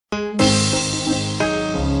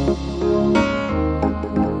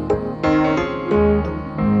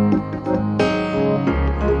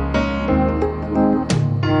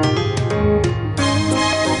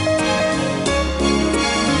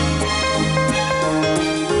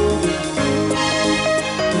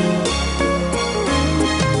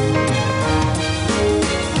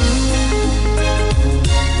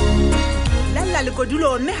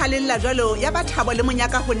halella jwalo ya ba Thabo le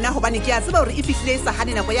Monyaka ho nna hobane ke a tseba hore e fihlile sa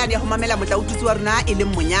hane nako yane ya ho mamela motlaututsi wa rona e leng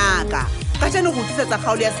Monyaka ka jano go tlisetsa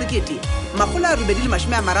kgaolo ya 230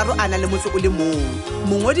 a na le motse o le mong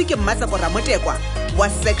mongodi ke Mmatseko Ramotekwa wa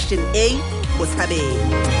section A Botshabelo.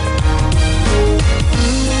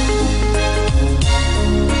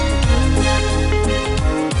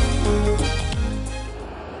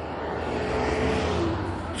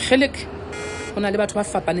 Khelek hona le batho ba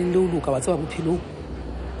fapaneng le o loka wa tseba bophelo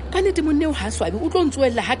ka nete monne o ha swabe o tlo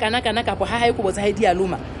ntsoella ha kana kapo ha hae go botsa ha di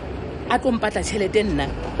aloma a tlo mpatla tšhelete nna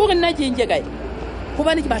o re nna ke eng ke kae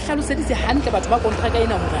hobane ke ba hlaloseditse hantle batho ba kontraka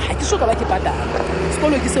ena hore ha ke soka ba ke patala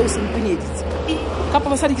sekolo ke seo se mpunyeditse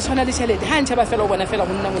kapa basadi ke tshwana le tšhelete ha ntšha ba fela o bona fela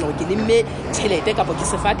go nna mona go ke lemme tšhelete kapa ke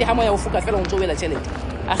sefate ha moya o foka fela o ntso wela tšhelete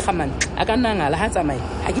a khamana a ka nna ngala ha tsamaye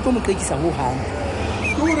ha ke tlo mo qekisa ho hang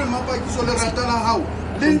ke hore mapakiso le ratana hao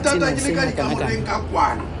le ntata ke le ka dikamoreng ka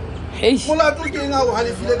kwana molato ke eng ao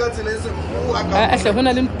halefile ka tsela e se o a ka ahle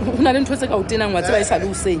hona le ntho tse ka o tenang wa tseba e sa le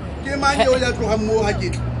o seng ke mang eo ya tloga moo ha ke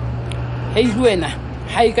tla hei le wena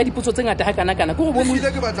ha e ka dipotso tse ngata ha kana ke go bo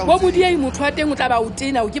modiai motho a teng o tla ba o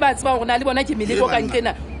tena o ke ba tseba hore na le bona ke meleko ka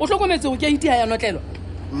ntlena o hlokometse o ke iti ha ya notlelo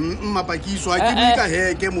mapakiso a ke buika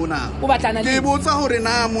heke mona o batlana ke botsa hore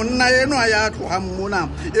na monna eno a ya tloga mona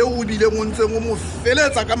e o bile mo ntseng o mo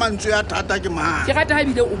feletsa ka mantswe ya thata ke mang ke rata ha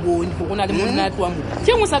bile o bone go gona le monna a tloa mo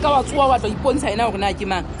ke mo saka wa tsoa wa tlo ipontsha ena hore na ke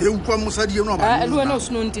mang e utlwa mosadi eno ba le wena o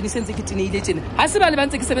seno ntini sentse ke tineile tjena ha se ba le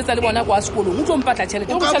bantse ke sebetsa le bona kwa sekolong o tlo mpatla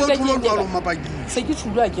tšhelete o tšhelete ke se ke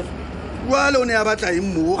tshulwa ke wale o ne ya batla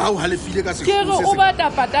eng mo ha o halefile ka ke re o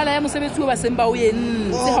batla patala ya mosebetsi o ba seng ba o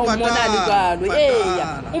yentse ha o mona le jalo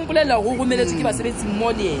eya o mpolela go romeletse ke basebetsi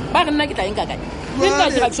mo le ena ba re nna ke tla eng ka kae le nna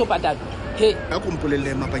ke ga ke so patala he ka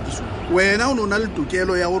kompolelle mapakiso wena o nona le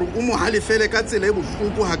tokelo ya gore o mo halefele ka tsela e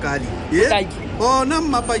bohloko hakali bona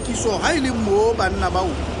mapakiso ha ile mo banna bao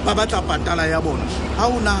ba batla patala ya bona ha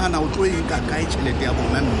o nahana o tlo eng ka kae tšhelete ya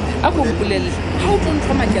bona nne a kompolelle ha o tlo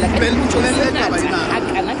ntlhomakela ka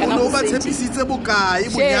kana o ba tshepisitse bokae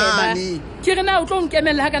bonyane ke re na o tlo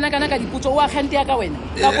nkemela ha kana ka dipotso o a khante ya ka wena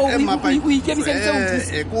ka go o ikebiseditse o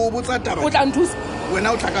thusa ko botsa taba o tla nthusa wena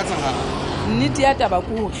o tlhakatsa ha nnete ya taba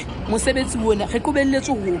kore mosebetsi wona re qobelletse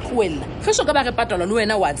ho tloella re soka ba re patalwa le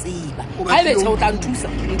wena wa tseba ha ebe o tla nthusa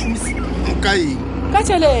kae ka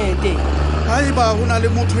tšhelete haeba hona le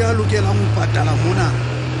motho ya lokelang ho patala mona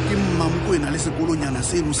ke Mmamkwena le sekolonyana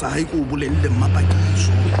seno sa hae ko o bolelle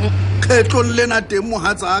Mapakiso kgetlong lena teng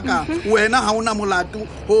mohatsaka wena ha ona molato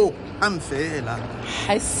ho amfela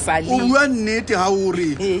ha sale o bua nnete ha o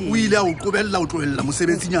re o ile a o qobella o tlohella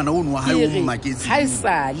mosebetsinyana ono wa hae o mmaketse ha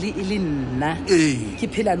sale e le nna ke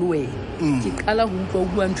phela le wena ke qala ho utlwa o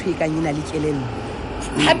bua ntho e kang ena le kelello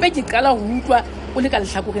hape ke qala ho utlwa o le ka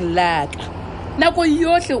lehlakoreng laka nako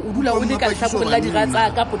yohle o dula o le ka lehlakoreng la diratsa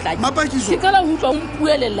ka potlaki ke qala ho utlwa o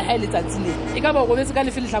mpuelela ha e letsatsi le e ka ba go betse ka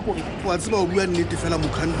lefe lehlakoreng wa tseba o bua nnete fela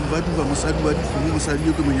mokhandu ba duba mosadi wa difomo mosadi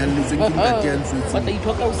yo ke monyalletseng ke ntate ya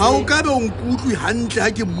ntshwetse ha o ka be o nkutlwe hantle ha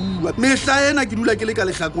ke bua mehla ena ke dula ke le ka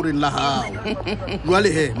lehlakoreng la hao jwale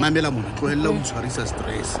he mamela mona tlohella o tshwarisa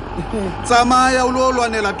stress tsamaya o lo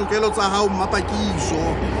lwanela tokelo tsa hao Mapakiso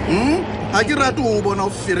ha ke rate o bona o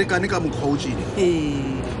ferekane ka mokgwa o tjena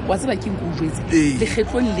wa tseba ke go jwetse le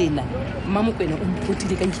kgetlong lena Mmamkwena o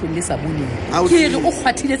mpotile ka ihlong le sa boneng ke re o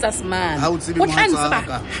kgwathile tsa semana o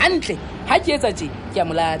tlantseba hantle ha ke etsa tje ke a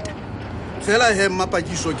molata fela he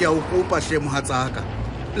Mapakiso ke a o kopa hle mohatsaka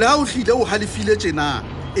le ha o hlile o halefile tjena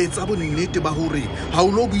etsa bonnete ba hore ha o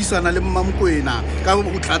lo buisana le Mmamkwena ka o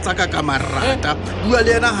tlatsaka ka marata bua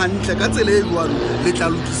le yena hantle ka tsela e jwalo le tla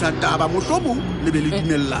lokisa taba mohlomong le be le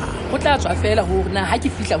dumella o tla tswa fela hore na ha ke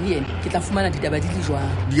fihla ho yena ke tla fumana ditaba di le jwang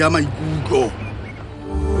di ya maikutlo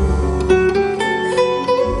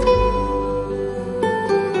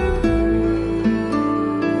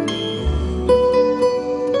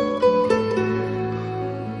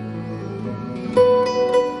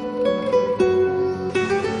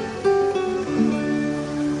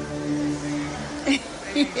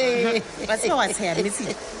ba se wa tsaya metsi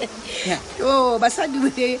yo ba sa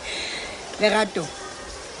diwe lerato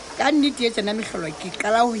ka nnete e tsena mehlolo ke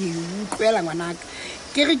qala ho e utlwela ngwanaka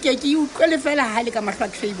ke re ke utlwele fela ha le ka mahlo a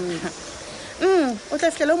tshwebo o tla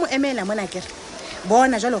fihlela mo emela mona ke re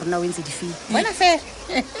bona jalo rena o ntse di file bona fela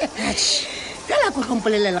jala go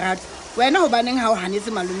tlhompolele lerato wena ho baneng ha o hanetse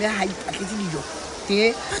malome ha ipatletse dijo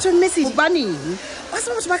batho mmesi o baneng wa se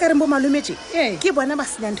motho ba ka reng bo malome tje ke bona ba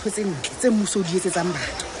sena ntho tse ntle tse mmuso di etsetsang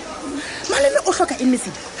batho malome o hloka emesi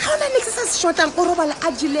ha ona nix sa shortang o robala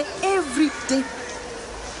a jile every day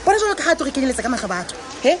bona jalo ka ha to re kenyeletsa ka mahlo batho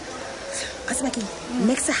a se ba ke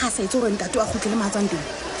next ha sa itse gore ntate wa khutle le matsang teng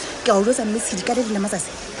ke a o jotsa mmesi di ka le dile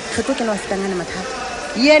matsatsi re tlo kena wa fetangane mathata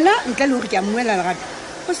yena ntle le hore ke a mmuela Lerato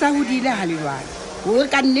o sa hodile ha le jwalo hore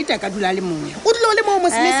ka nnete ka dula le mongwe o dilo le mo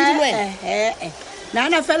Mosemesedi le wena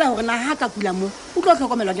nana fela hore na ha ka kula mo o tlo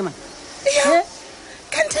hlokomelwa ke mang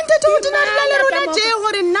contente to dina le rona je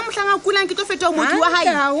hore nna mohlanga kulang ke tlo feta motho wa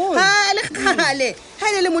hae ha le khale ha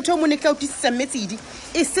ile le motho mo ne ka utisisa Metsedi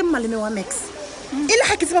e se malome wa Max ile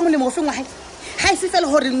ha ke tseba molemo go fengwa hae ha se fela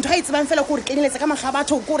hore ntho ha e tsebang fela gore kenyeletsa ka mahla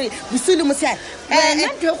batho gore bosile mo siana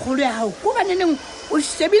nna ntho e kgolo ya hao ko baneneng o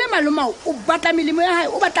shebile maloma o batla melemo ya hae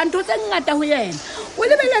o batla ntho tse ngata ho yena o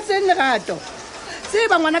lebeletseng Lerato se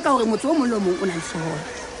ba ngwana ka hore motho o mong le mong o na le sohola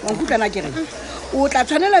wa nkutlwana ke re o tla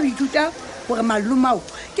tshwanela ho ithuta gore malomao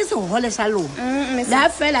ke sehole sa lona la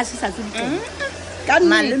fela se sa tsuditseng ka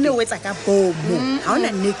malome o etsa ka bomo ha ona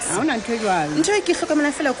ha ona ntho e jwalo ntho e ke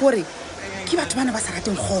hlokomela fela gore ke batho bana ba sa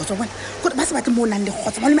rateng khotso bona gore ba se batle mo nang le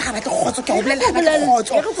khotso malome ha batle khotso ke go bolela ha batle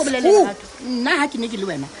khotso e go go bolela nna ha ke ne ke le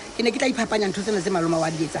wena ke ne ke tla iphapanya ntho tsena tse maloma wa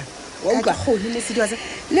di etsang wa utlwa khone le sedwa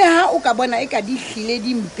le ha o ka bona e ka di hlile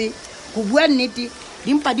dimpe go bua nnete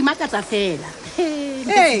dimpa di makatsa fela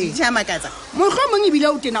di makatsa mohlomong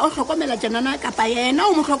ebile o tena o hlokomela tjenana kapa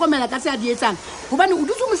yena o mo hlokomela ka se a di etsang hobane o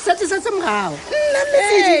dutse mo setse morao nna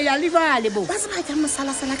Metsedi ya le jwale bo ba se ba ka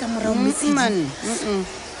mosala ka morao Metsedi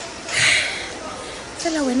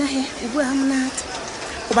fela wena he o bua ha monate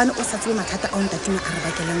gobane o sa tsebe mathata a o ntatuna a re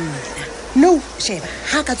bakelang wena no sheba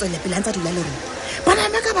ha ka tswela pele a ntsa dula le rona bana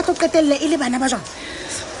ba ka ba tlo qetella e le bana ba jwang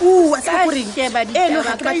a sa gore eno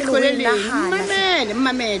ha ke batle go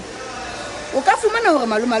mamele o ka fumana hore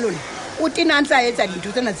maloma lona o tena ntse a etsa dintho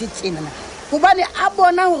tsena tse tsenana gobane a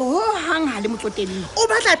bona hore ho hang ha le motloteleng o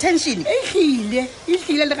batla attention e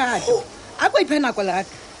hlile Lerato a go ipha nako Lerato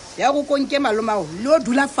ya go konke malomao le o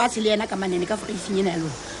dula fatshe le yena ka manene ka freezing ena ya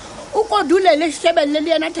lona o ko dule le shebelle le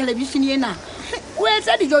yena television ena o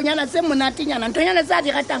etsa dijonyana tse monatenyana nthonyana tse a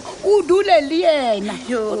di ratang o dule le yena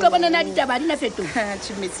o tlo bona na ditaba di na fetoga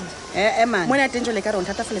Metsedi man mona teng jole ka re o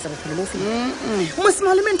thatafaletsa bophelo bo feng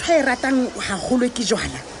mosemalome ntho a e ratang haholo ke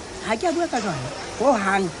jwala ha ke a bua ka jwala ho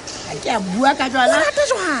hang ha ke a bua ka jwala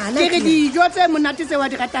ke re dijo tse monate tse wa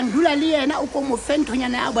di ratang dula le yena o ko mo fe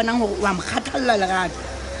nthonyana a bonang hore wa mokgathalla Lerato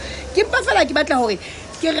ke mpa fela ke batla hore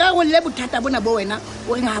ke rarolle bothata bona bo wena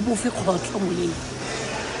o reng ha bo fe khotso moyeng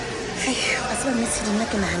a se ba Metsedi nna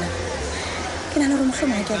ke nahana gore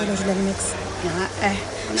mohlomong ha ke a bela jula le Max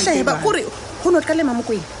sheba gore go no ka le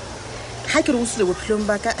mamokweng ha ke re o sile bophelong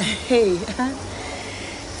ba ka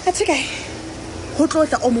a tshikae go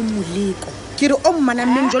tlotla o mo moleko ke re o mmana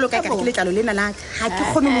mmeng jolo ka ke letlalo lena la ha ke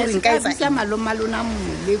kgone mo reng ka etsa ka maloma lona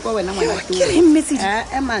moleko wena ngwana ke re Metsedi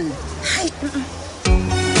man hai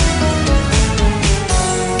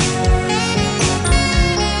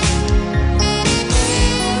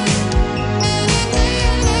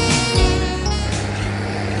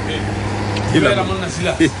Hela monna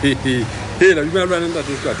sila. Hela di ba lwana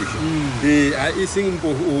ntate se kwati. A e seng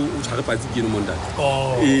mpo o tshware patsi ke no montate.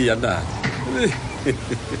 Ya nda.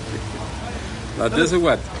 La tse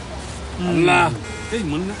kwati. Nna.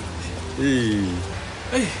 Monna.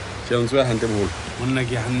 Ke ntse wa hante mo. Monna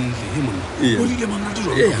ke hantle monna. O le monate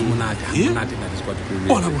jwalo. Monate monate na se kwati.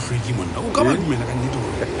 Bona bo hlweki monna. O ka ba dumela ka nnete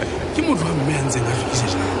hore. Ke motho wa mme a ntseng a fitisa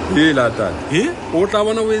jana. Hela tata. O tla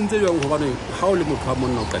bona o entse jwang go bana ha o le motho wa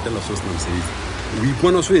monna o qetela so se na mosebetsi o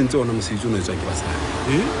ipona so entse ona mosebetsi o no etswa ke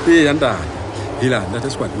basadi ya nda hela ntate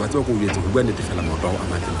se kwati wa tswa go etse go bua nnete fela motho a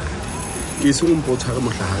matleng ke se go mpo tshware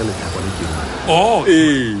mohlagare le thapa le ke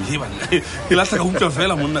he bana ke la tla utlwa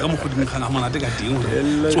fela monna ka mogoding khana monate ka teng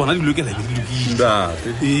tsona di lokela di lokile ntate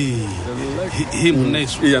he monna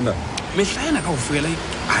iso ya nda me hlaena ka o fela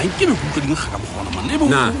ha ke no utlwa ding ga ka mogona manne bo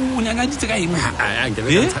o nyanga ditse ka eng a ke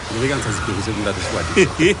le ka ntsa se se ntate se kwati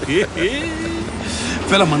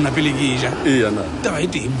fela monna pele ke ja ya na taba e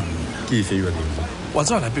teng monna ke fe yo le wa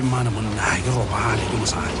tswa la pe mana monna ha ke robale ke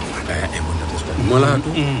mosadi monna tse se molato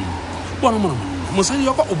bona monna mosadi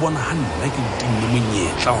yo ka o bona hanna ke utinne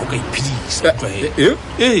monyetla go ka iphidisa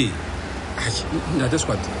ntate se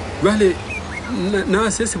kwati jwale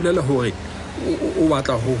na se bolela hore o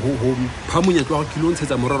batla ho pha monyetla wa kilo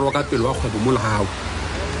ntshetsa moraro wa ka pele wa kgwebo mo le gago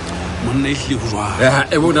monna e hle go jwa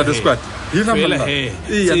e bona the squad hila monna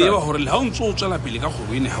tseba hore le ha o ntse o tswela pele ka go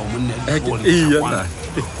bone ha o monna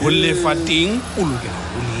go le fating o lokela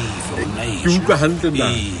go lefe monna e ke utlwa hantle nna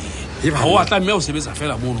ha o atla mme o sebetsa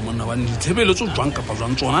fela mo monna wa ditshebeletso jwang kapa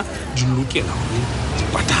jwang tsona di lokela go di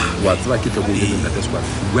patala wa tseba ke tlo go le the squad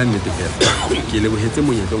bua nnete fela ke le bohetse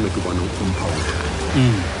monyetla o ne ke bona o mpha ona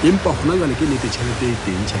empa hona jwale ke nete tšhelete e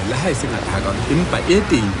teng tšhelete ha e se ngata ga empa e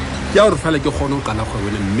teng ya gore fela ke kgone o qala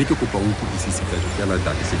kgwebo mme ke kopa o nkutlwisise ka jalo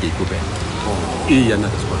data se ke ikopela ya nna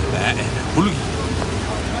se go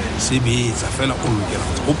sebetsa fela o lokela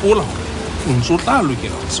go gopola gore o ntse o tla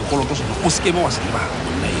lokela gore sekoloto sona o seke ba wa se lebala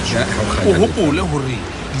monna eso o gopole gore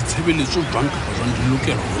ditshebeletso jwang kapa jwang di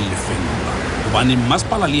lokela go lefelwa gobane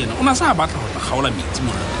mmasepala le ena o na sa batla go tla kgaola metsi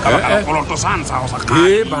mona ka baka la koloto sane sa go sa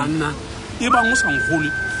kgale banna e bang o sankgole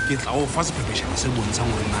ke tla o fa sephepešane se bontshang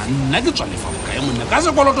gore na nna ke tswa lefapha ka e monna ka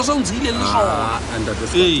sekoloto se o ntse ile le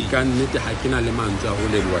ka nnete ga ke na le mantswe a go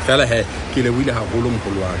leboa fela he ke leboile gagolo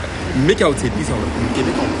mogolo wa ka mme ke a o tshepisa gore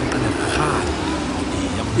nkebe ka go qoqelela gale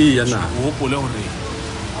ee na o gopole gore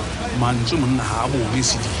mantswe monna ga a bone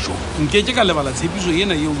sedijo nke ke ka lebala tshepiso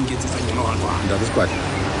ena eo nketsetsang yona wa jwana ntatesquad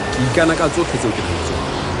ke ikana ka tsotlhe tseo ke ditso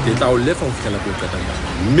ke tla o lefa go fitlhela ko qetang ka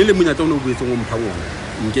mme le monyatla o ne o boetseng o mphang ona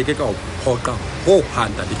nke ke ka o phoqa go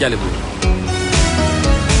hanta di ke a leboga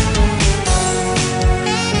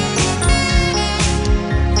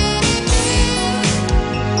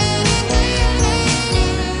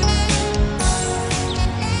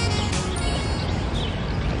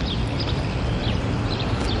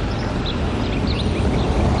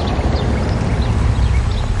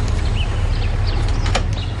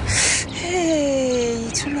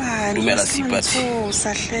dumela Sipati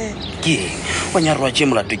ke wa nyarwa tše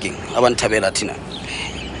molato keng a ba nthabela thina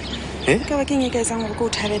ka ba keng e ka etsang gore ke o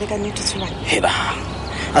thabele ka nnete Tshulwane hela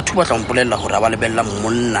a thu batla mpolella gore a ba lebella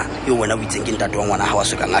monna yo wena o itseng ke ntate wa ngwana ga wa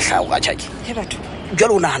sekang a tlhago ka tšhake he batho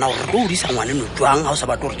jalo o nagana gore re o disa ngwane no jwang ga o sa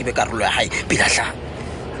batle gore ke be karolo ya gae pele a tlhaga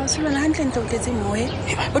ga Tshulwane gantle ntle o tletse moe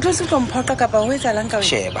o tlo se tlo mphoqa kapa o etsalang ka wena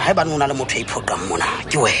sheba ga e bane o na le motho a iphoqang mona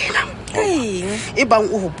ke wena e bang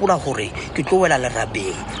o gopola gore ke tlo wela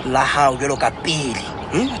lerabeng la gao jalo ka pele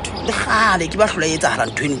le gale ke ba hlola etsagala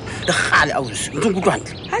ntho eno le gale ausi ntho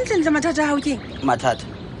nkutlwantle gantlentle mathata a gago keng mathata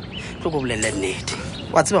tlo ko bolelele nnete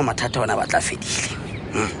wa tseba mathata ona ba tla fedile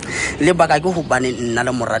le baka ke gobane nna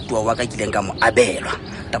le moratuwa wa ka kileng ka mo abelwa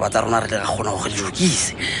taba tsa rona re le ga kgona go di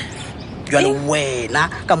lokise jalo wena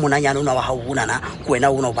ka monanyane o na wa gago bonana ke wena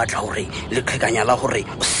o na o batla gore le qhekanya la gore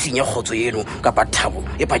o senye kgotso eno kapa thabo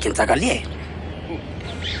e pakeng tsa ka le ena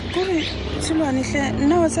kore Tshulwanehle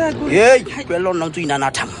nna wa tsaya kore tloelela o nna o ntse o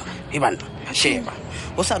inanatha mona e banna sheba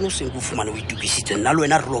o sane o seng ko fumane o itukisitse nna le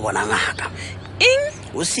wena re lo bona ngaka eng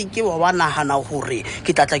o seke wa ba nagana gore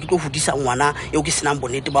ke tlatla ke tlo godisa ngwana eo ke senang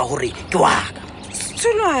bonnete ba gore ke waka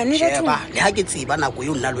Tshulwane sheba le ga ke tseba nako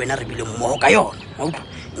eo nna le wena re bile mmogo ka yona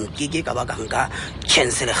nkeke ka baka nka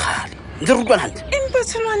chance le gale ntse re utlwana hantle empa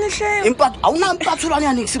Tshulwanehle empa a o na mpa Tshulwane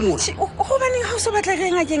ya nix mona gobaneng ga o se batla ge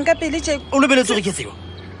ngakeng ka pele tse o lebeletse go ke tseo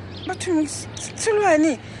bathong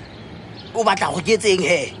Tshulwane o batla go ke tseng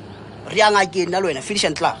he re ya ngakeng nna le wena finish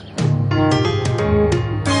and clear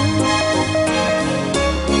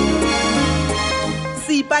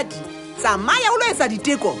Sipati tsamaya o lo etsa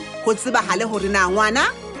diteko go tsebagale gore na ngwana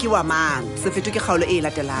ke wa mang se fetwe ke kgaolo e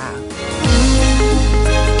latelang